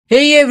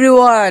Hey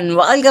everyone,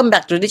 welcome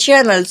back to the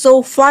channel.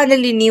 So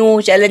finally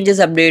new challenges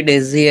update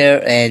is here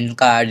in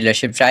car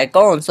dealership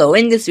Tycoon. So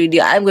in this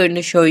video I'm going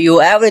to show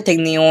you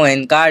everything new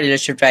in car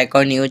dealership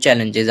Tycoon new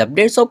challenges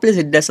update. So please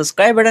hit the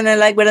subscribe button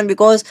and like button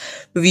because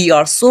we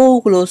are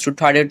so close to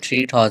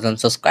 33,000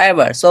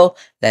 subscribers. So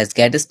let's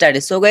get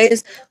started. So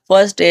guys,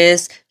 first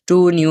is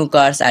two new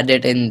cars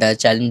added in the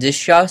challenges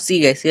shop.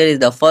 See guys, here is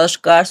the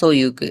first car. So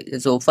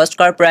first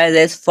car price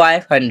is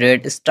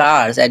 500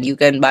 stars and you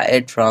can buy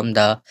it from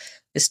the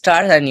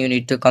stars and you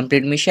need to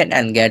complete mission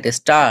and get a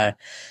star.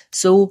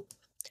 So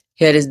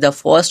here is the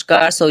first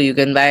car, so you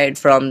can buy it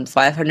from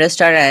 500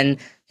 star. And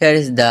here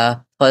is the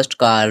first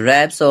car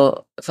wrap.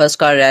 So first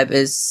car wrap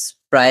is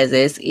price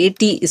is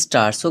 80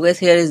 stars. So guys,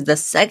 here is the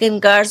second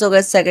car. So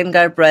guys, second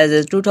car price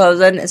is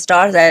 2000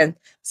 stars and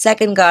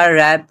second car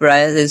wrap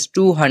price is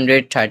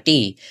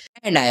 230.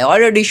 And I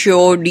already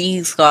showed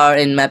these car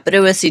in my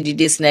previous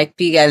CDT snack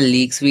peek and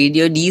leaks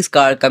video. These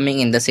car coming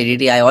in the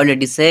CDT I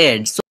already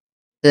said. So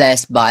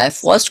let's buy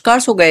first car.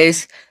 So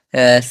guys,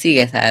 see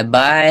guys, I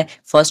buy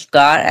first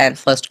car and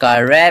first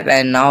car wrap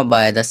and now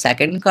buy the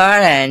second car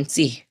and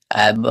see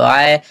I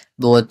buy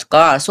both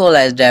cars. So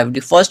let's drive the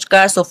first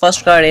car. So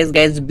first car is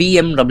guys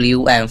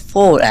BMW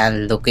M4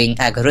 and looking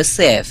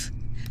aggressive.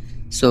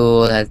 So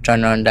let's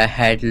turn on the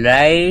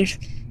headlights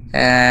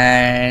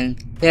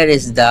and here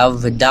is the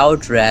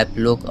without wrap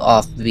look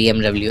of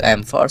BMW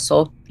M4.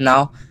 So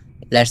now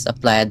let's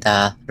apply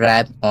the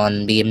wrap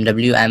on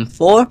BMW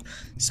M4.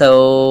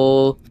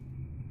 So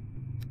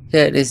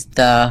here is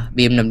the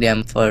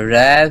BMW M4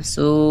 wrap.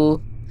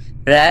 So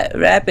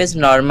wrap is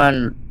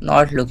normal,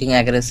 not looking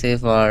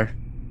aggressive. Or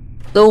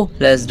so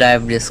let's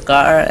drive this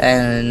car.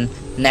 And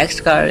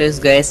next car is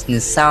guys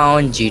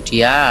Nissan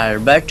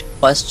GTR, but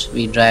first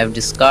we drive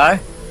this car.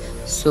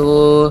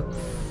 So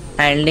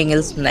handling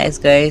is nice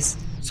guys.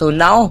 So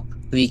now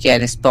we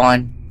can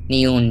spawn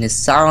new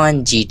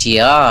Nissan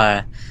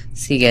GTR.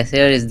 See guys,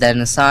 here is the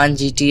Nissan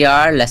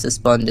GTR. Let's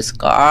spawn this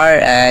car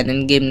and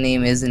in-game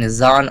name is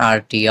Nissan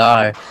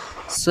RTR.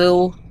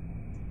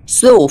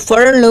 So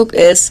front look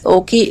is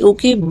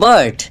okay,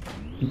 but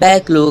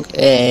back look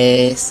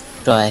is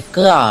toy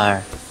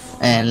car,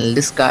 and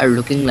this car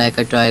looking like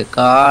a toy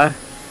car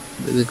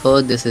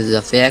because this is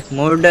a fake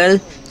model.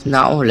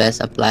 Now let's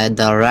apply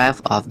the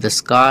wrap of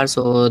this car.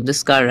 So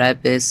this car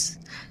wrap is,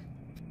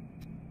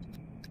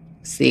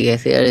 see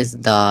guys, here is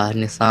the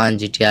Nissan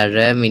GTR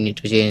wrap. We need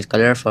to change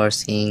color for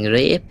seeing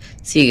wrap.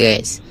 See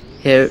guys,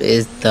 here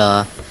is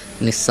the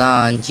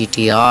Nissan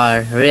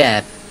GTR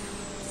wrap.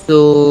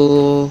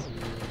 So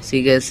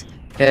see guys,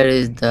 here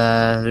is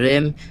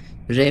the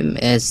rim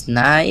is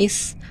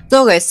nice.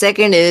 So guys,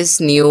 second is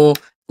new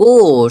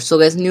code. So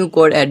guys, new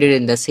code added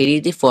in the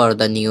series for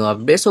the new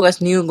update. So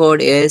guys, new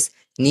code is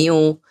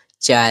new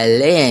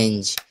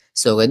challenge.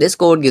 So guys, this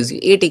code gives you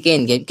 80k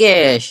in game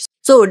cash.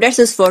 So that's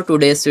it for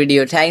today's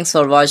video. Thanks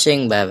for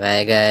watching. Bye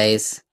bye guys.